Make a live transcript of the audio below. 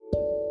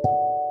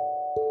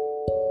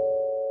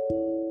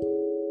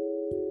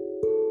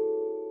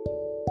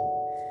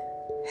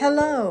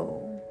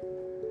Hello,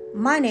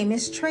 my name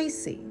is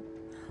Tracy.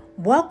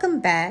 Welcome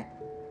back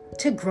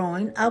to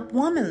Growing Up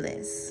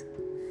Womanless.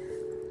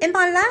 In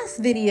my last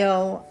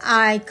video,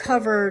 I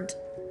covered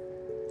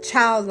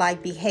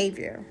childlike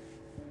behavior.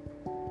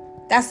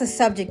 That's a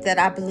subject that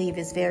I believe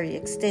is very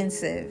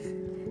extensive.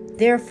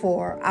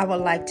 Therefore, I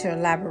would like to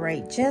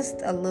elaborate just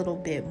a little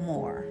bit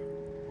more.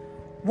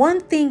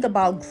 One thing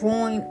about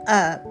growing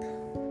up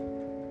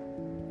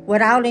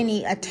without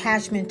any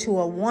attachment to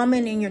a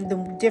woman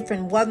the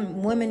different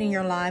women in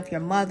your life,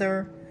 your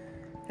mother,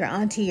 your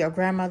auntie, your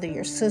grandmother,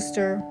 your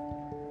sister,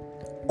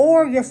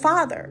 or your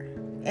father.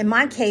 In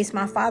my case,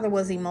 my father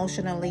was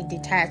emotionally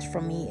detached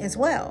from me as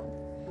well.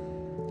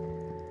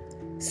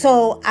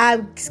 So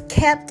I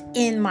kept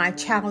in my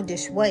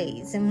childish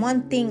ways. And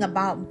one thing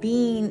about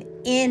being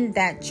in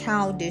that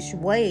childish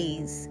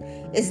ways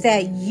is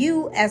that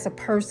you as a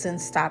person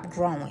stop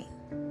growing.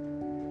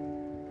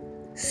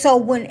 So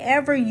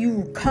whenever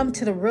you come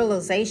to the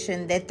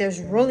realization that there's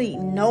really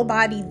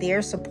nobody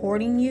there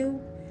supporting you,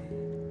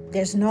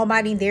 there's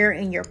nobody there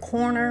in your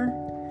corner,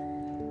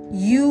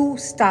 you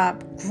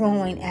stop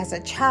growing as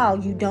a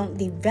child. You don't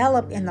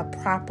develop in the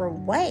proper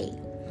way.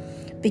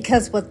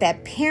 Because what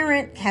that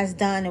parent has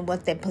done and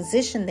what that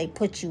position they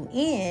put you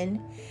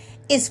in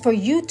is for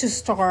you to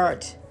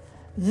start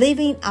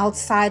living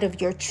outside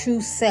of your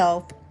true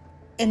self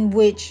in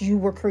which you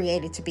were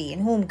created to be, in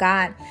whom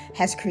God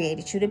has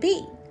created you to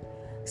be.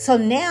 So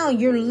now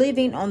you're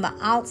living on the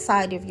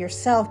outside of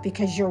yourself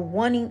because you're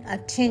wanting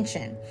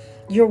attention.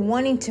 You're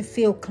wanting to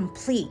feel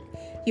complete.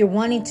 You're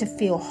wanting to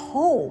feel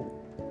whole.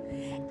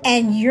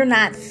 And you're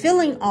not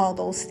feeling all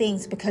those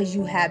things because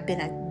you have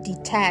been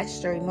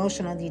detached or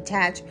emotionally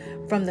detached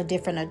from the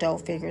different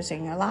adult figures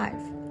in your life.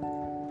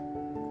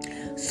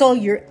 So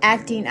you're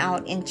acting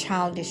out in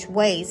childish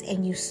ways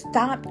and you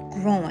stop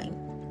growing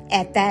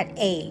at that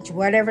age,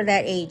 whatever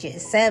that age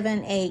is,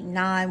 7, 8,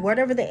 9,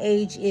 whatever the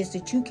age is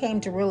that you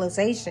came to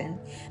realization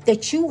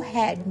that you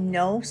had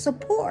no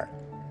support.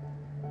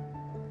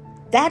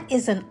 That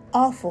is an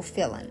awful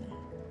feeling.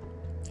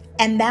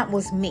 And that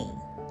was me.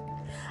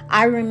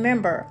 I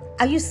remember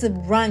I used to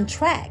run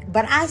track,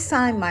 but I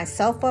signed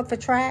myself up for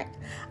track.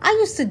 I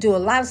used to do a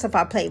lot of stuff.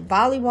 I played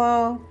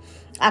volleyball.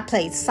 I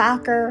played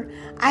soccer.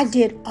 I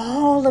did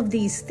all of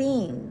these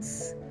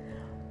things.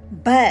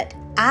 But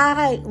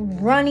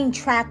running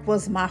track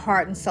was my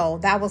heart and soul.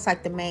 That was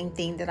like the main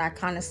thing that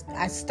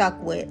I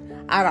stuck with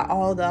out of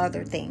all the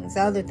other things.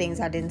 The other things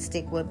I didn't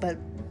stick with, but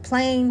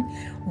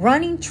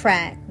running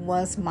track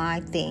was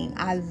my thing.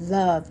 I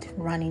loved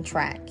running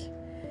track.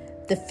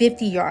 The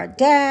 50-yard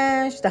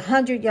dash, the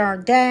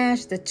 100-yard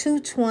dash, the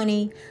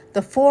 220,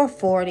 the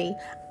 440.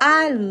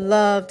 I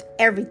loved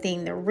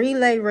everything. The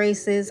relay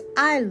races,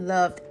 I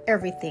loved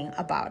everything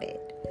about it.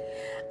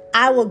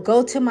 I would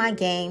go to my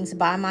games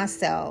by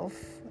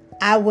myself.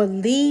 I would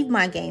leave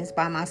my games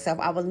by myself.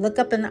 I would look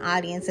up in the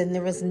audience and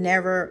there was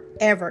never,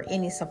 ever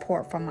any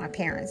support from my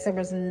parents. There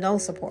was no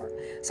support.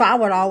 So I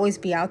would always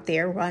be out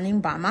there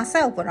running by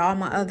myself with all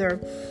my other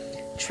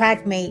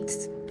track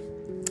mates.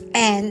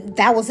 And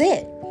that was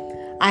it.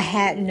 I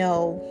had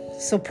no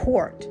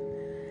support.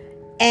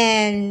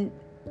 And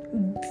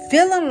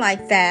feeling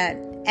like that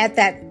at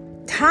that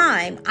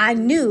time, I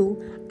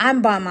knew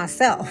I'm by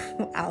myself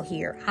out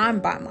here. I'm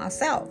by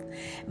myself.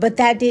 But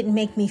that didn't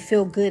make me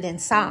feel good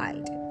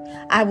inside.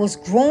 I was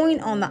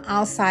growing on the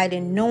outside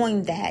and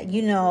knowing that,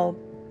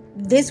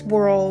 this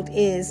world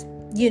is,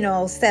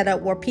 set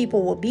up where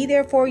people will be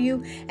there for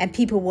you and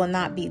people will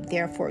not be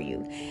there for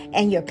you.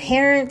 And your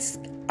parents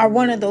are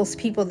one of those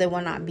people that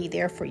will not be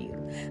there for you.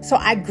 So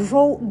I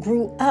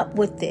grew up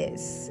with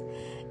this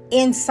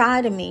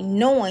inside of me,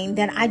 knowing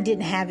that I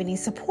didn't have any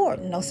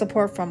support. No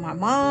support from my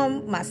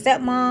mom, my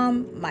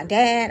stepmom, my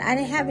dad. I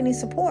didn't have any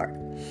support.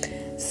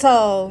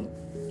 So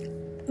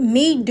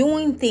me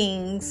doing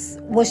things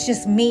was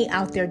just me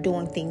out there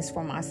doing things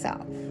for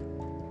myself.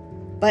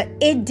 But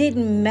it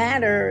didn't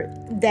matter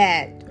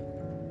that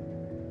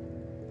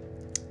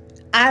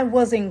I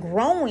wasn't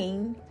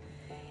growing.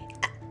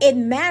 It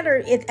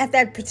mattered at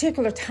that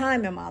particular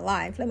time in my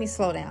life. Let me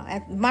slow down.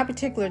 At my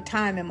particular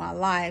time in my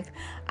life,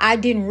 I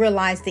didn't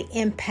realize the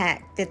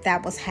impact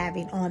that was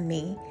having on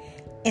me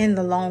in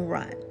the long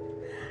run.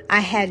 I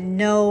had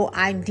no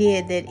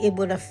idea that it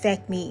would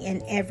affect me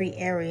in every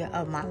area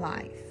of my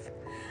life.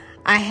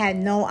 I had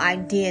no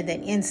idea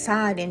that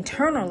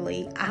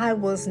internally, I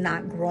was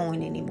not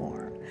growing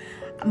anymore.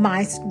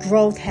 My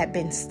growth had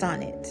been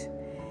stunted,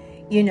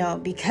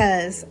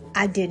 because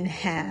I didn't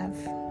have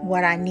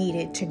what I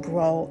needed to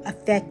grow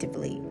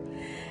effectively.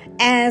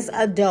 As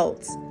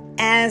adults,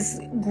 as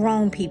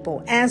grown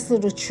people, as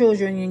little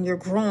children, and you're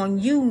growing,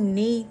 you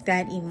need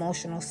that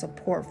emotional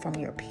support from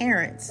your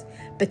parents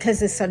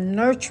because it's a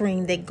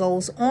nurturing that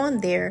goes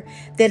on there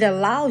that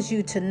allows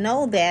you to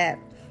know that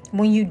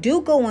when you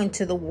do go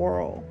into the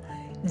world,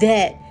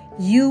 that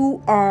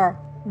you are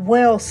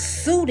well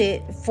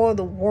suited for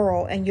the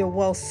world and you're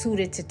well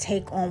suited to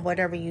take on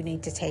whatever you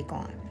need to take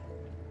on.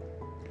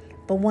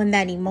 But when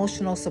that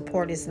emotional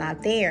support is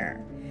not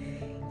there,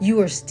 you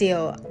are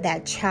still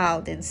that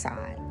child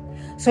inside.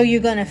 So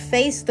you're going to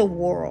face the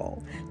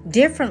world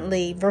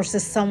differently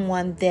versus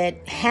someone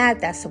that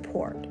had that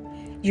support.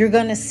 You're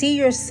going to see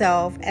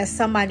yourself as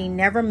somebody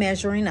never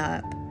measuring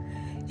up.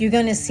 You're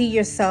going to see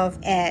yourself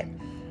at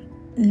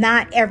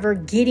not ever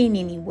getting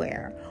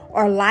anywhere,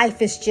 or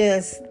life is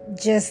just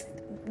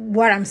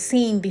what I'm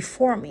seeing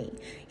before me.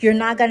 You're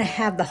not going to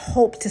have the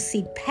hope to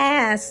see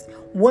past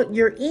what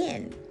you're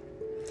in.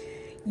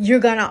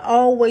 You're going to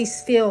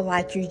always feel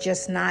like you're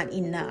just not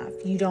enough.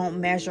 You don't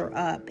measure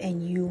up,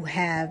 and you're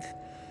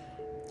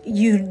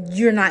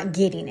not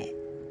getting it.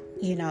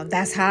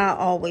 That's how I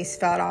always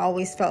felt. I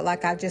always felt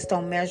like I just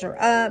don't measure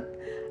up.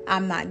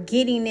 I'm not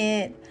getting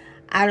it.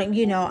 I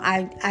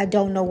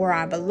don't know where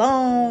I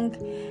belong.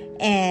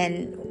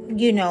 And,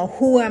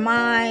 who am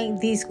I?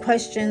 These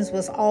questions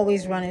was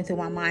always running through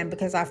my mind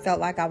because I felt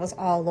like I was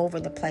all over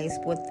the place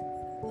with,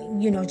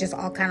 just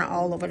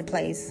all over the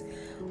place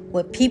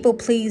with people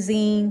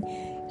pleasing,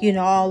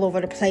 all over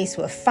the place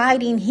with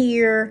fighting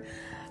here,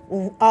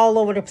 all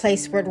over the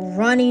place with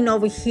running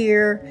over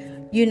here,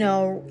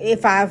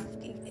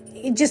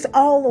 just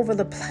all over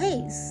the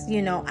place.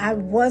 I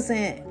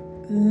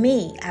wasn't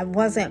me. I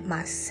wasn't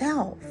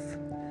myself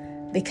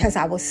because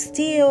I was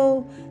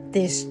still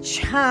this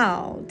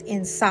child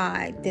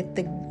inside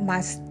that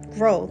my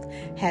growth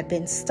had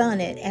been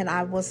stunted, and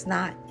I was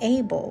not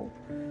able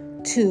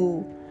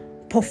to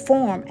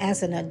perform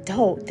as an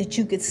adult that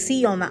you could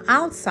see on the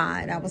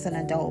outside. I was an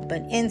adult,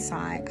 but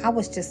inside I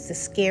was just a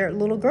scared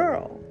little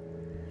girl.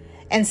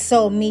 And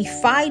so me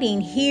fighting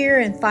here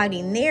and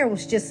fighting there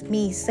was just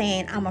me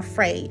saying, I'm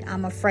afraid,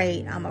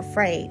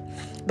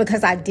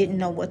 because I didn't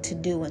know what to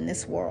do in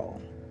this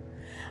world.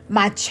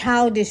 My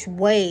childish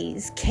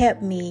ways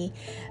kept me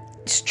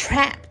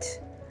trapped,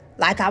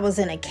 like I was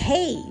in a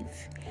cave,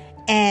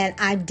 and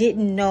I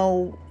didn't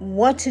know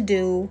what to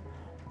do,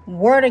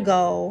 where to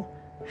go,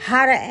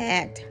 how to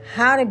act,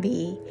 how to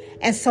be.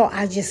 And so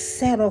I just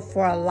settled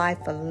for a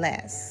life of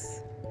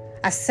less.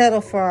 I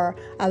settled for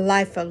a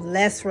life of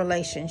less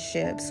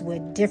relationships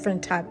with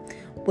different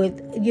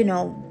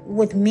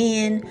with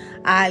men.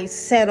 I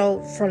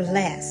settled for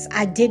less.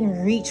 I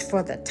didn't reach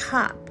for the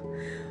top.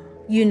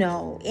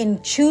 In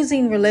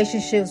choosing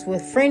relationships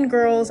with friend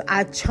girls,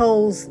 I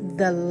chose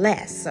the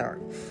lesser.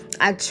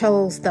 I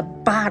chose the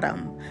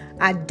bottom.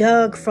 I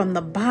dug from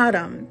the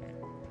bottom.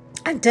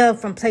 I dug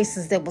from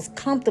places that was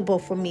comfortable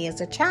for me as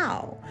a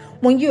child.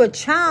 When you're a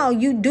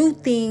child, you do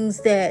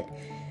things that,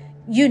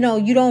 you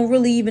don't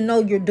really even know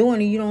you're doing,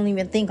 or you don't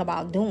even think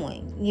about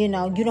doing. You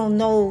don't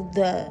know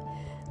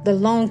the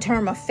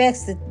long-term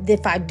effects that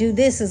if I do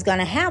this is going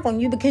to have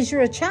on you because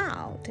you're a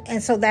child.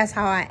 And so that's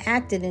how I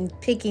acted in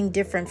picking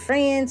different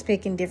friends,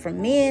 picking different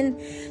men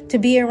to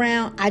be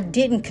around. I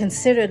didn't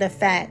consider the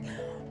fact,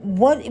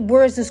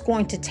 where is this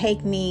going to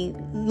take me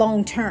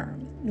long-term?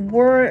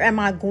 Where am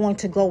I going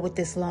to go with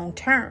this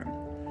long-term?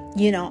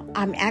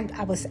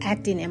 I was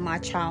acting in my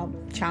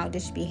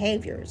childish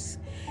behaviors.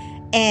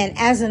 And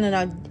as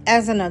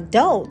an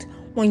adult,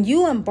 when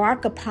you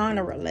embark upon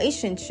a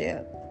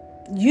relationship,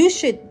 you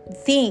should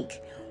think,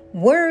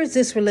 where is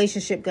this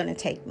relationship going to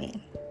take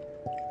me?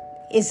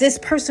 Is this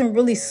person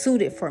really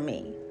suited for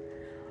me?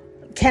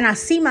 Can I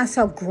see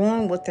myself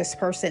growing with this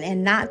person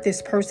and not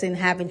this person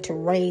having to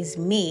raise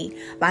me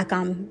like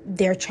I'm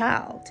their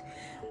child?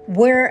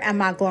 Where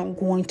am I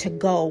going to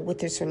go with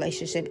this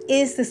relationship?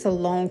 Is this a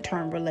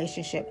long-term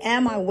relationship?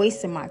 Am I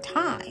wasting my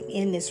time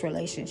in this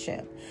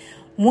relationship?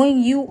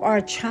 When you are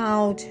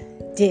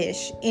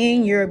childish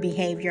in your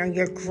behavior and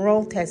your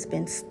growth has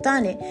been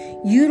stunted,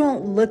 you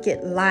don't look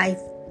at life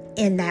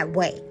in that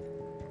way.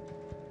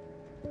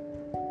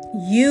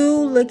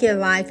 You look at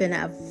life in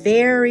a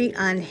very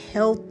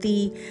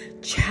unhealthy,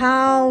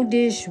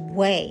 childish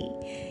way.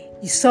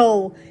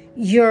 So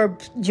your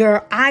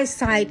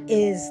eyesight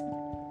is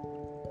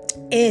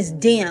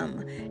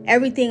dim.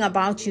 Everything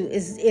about you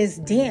is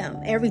dim.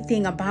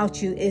 Everything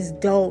about you is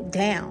dulled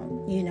down,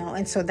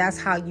 and so that's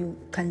how you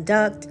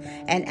conduct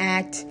and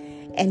act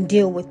and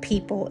deal with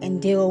people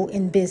and deal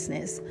in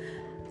business,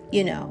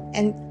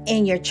 and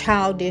in your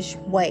childish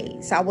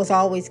ways. I was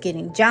always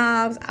getting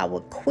jobs. I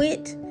would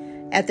quit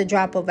at the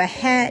drop of a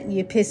hat.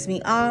 You piss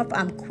me off,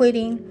 I'm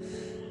quitting.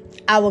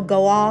 I would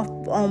go off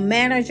on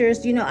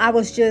managers. I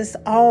was just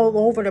all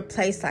over the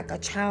place like a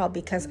child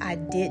because I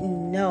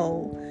didn't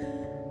know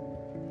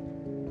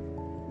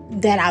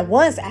that I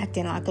was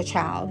acting like a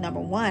child. Number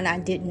one, I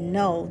didn't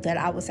know that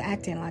I was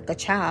acting like a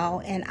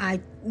child. And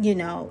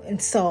and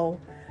so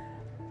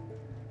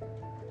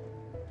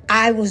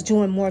I was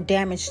doing more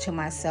damage to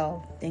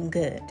myself than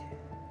good,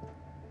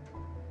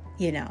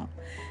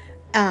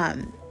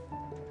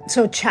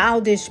 So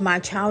my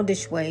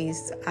childish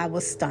ways, I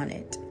was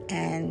stunted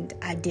and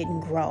I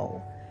didn't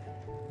grow.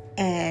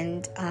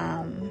 And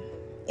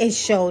it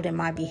showed in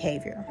my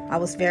behavior. I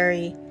was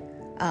very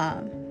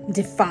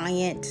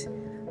defiant.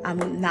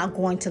 I'm not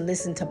going to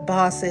listen to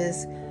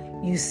bosses.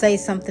 You say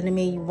something to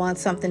me, you want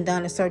something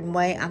done a certain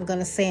way, I'm going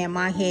to say in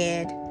my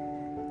head,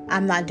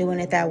 I'm not doing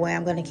it that way.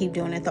 I'm going to keep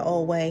doing it the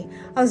old way.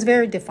 I was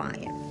very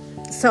defiant.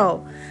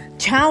 So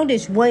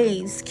childish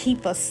ways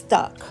keep us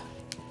stuck.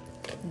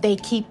 They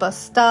keep us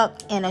stuck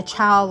in a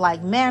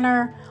childlike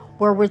manner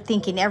where we're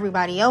thinking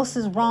everybody else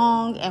is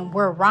wrong and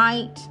we're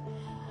right.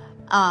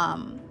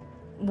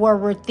 Where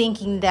we're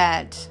thinking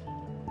that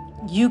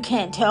you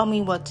can't tell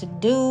me what to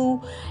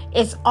do.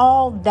 It's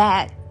all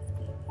that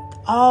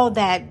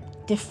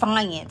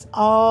defiance,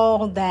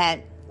 all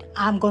that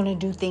I'm going to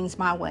do things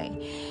my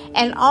way.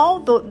 And all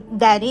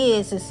that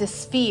is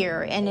this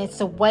fear, and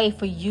it's a way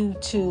for you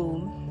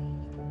to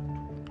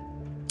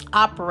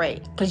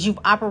operate, because you've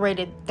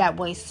operated that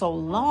way so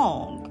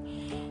long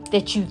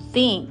that you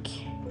think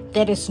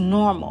that it's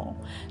normal.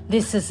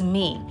 This is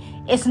me.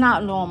 It's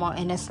not normal,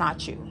 and it's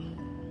not you.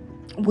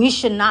 We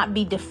should not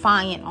be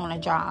defiant on a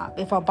job.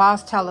 If our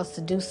boss tells us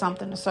to do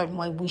something a certain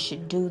way, we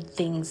should do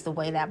things the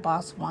way that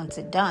boss wants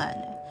it done.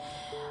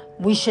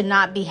 We should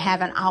not be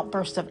having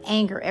outbursts of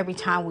anger every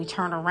time we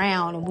turn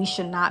around, and we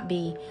should not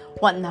be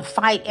wanting to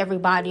fight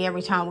everybody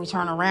every time we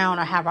turn around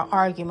or have an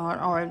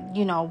argument, or,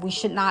 we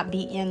should not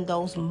be in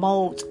those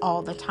modes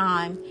all the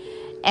time,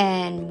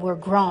 and we're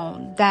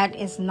grown. That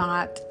is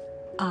not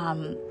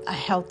a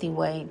healthy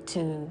way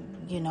to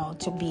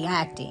be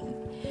acting.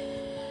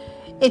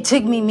 It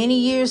took me many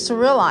years to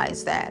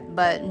realize that,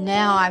 but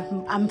now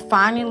I'm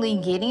finally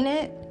getting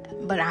it.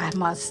 But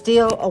I'm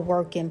still a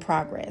work in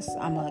progress.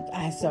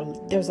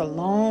 There's a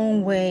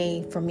long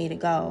way for me to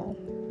go.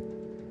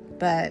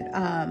 But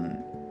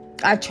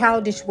our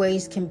childish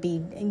ways can be,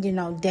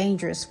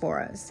 dangerous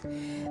for us.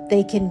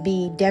 They can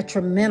be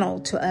detrimental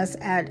to us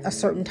at a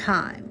certain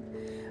time,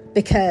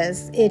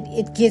 because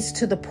it gets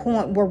to the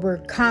point where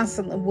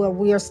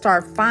we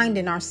start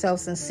finding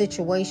ourselves in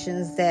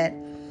situations that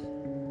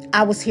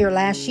I was here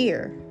last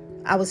year.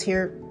 I was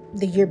here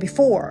the year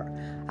before.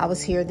 I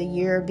was here the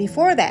year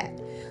before that.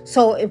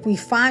 So if we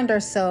find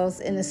ourselves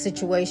in a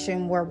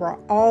situation where we're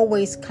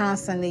always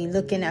constantly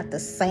looking at the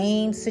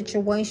same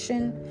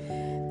situation,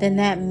 then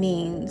that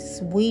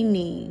means we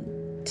need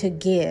to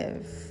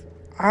give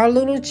our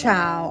little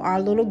child,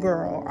 our little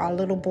girl, our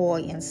little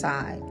boy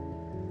inside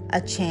a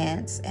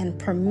chance and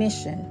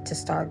permission to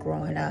start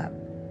growing up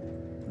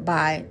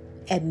by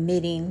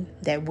admitting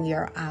that we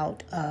are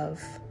out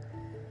of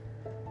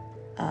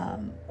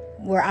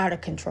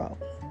control.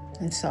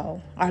 And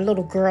so our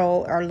little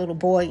girl, our little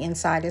boy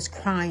inside is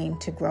crying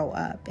to grow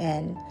up.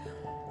 And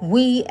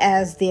we,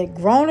 as the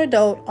grown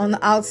adult on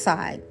the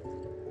outside,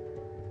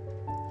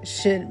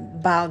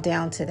 should bow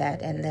down to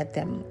that and let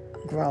them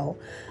grow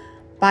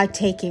by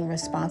taking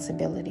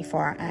responsibility for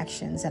our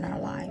actions in our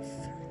life.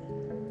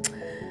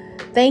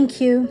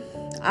 Thank you.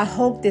 I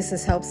hope this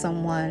has helped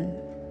someone.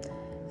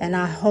 And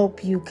I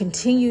hope you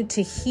continue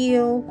to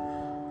heal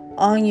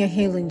on your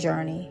healing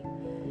journey.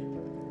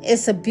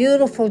 It's a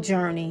beautiful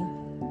journey.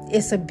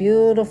 It's a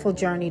beautiful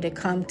journey to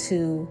come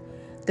to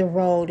the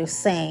road of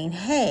saying,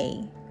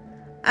 hey,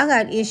 I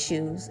got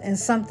issues and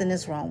something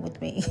is wrong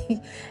with me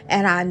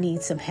and I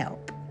need some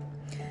help.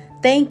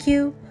 Thank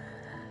you.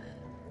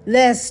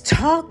 Let's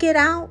talk it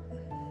out,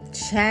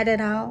 chat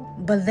it out,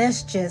 but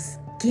let's just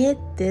get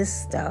this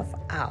stuff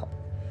out.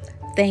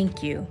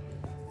 Thank you.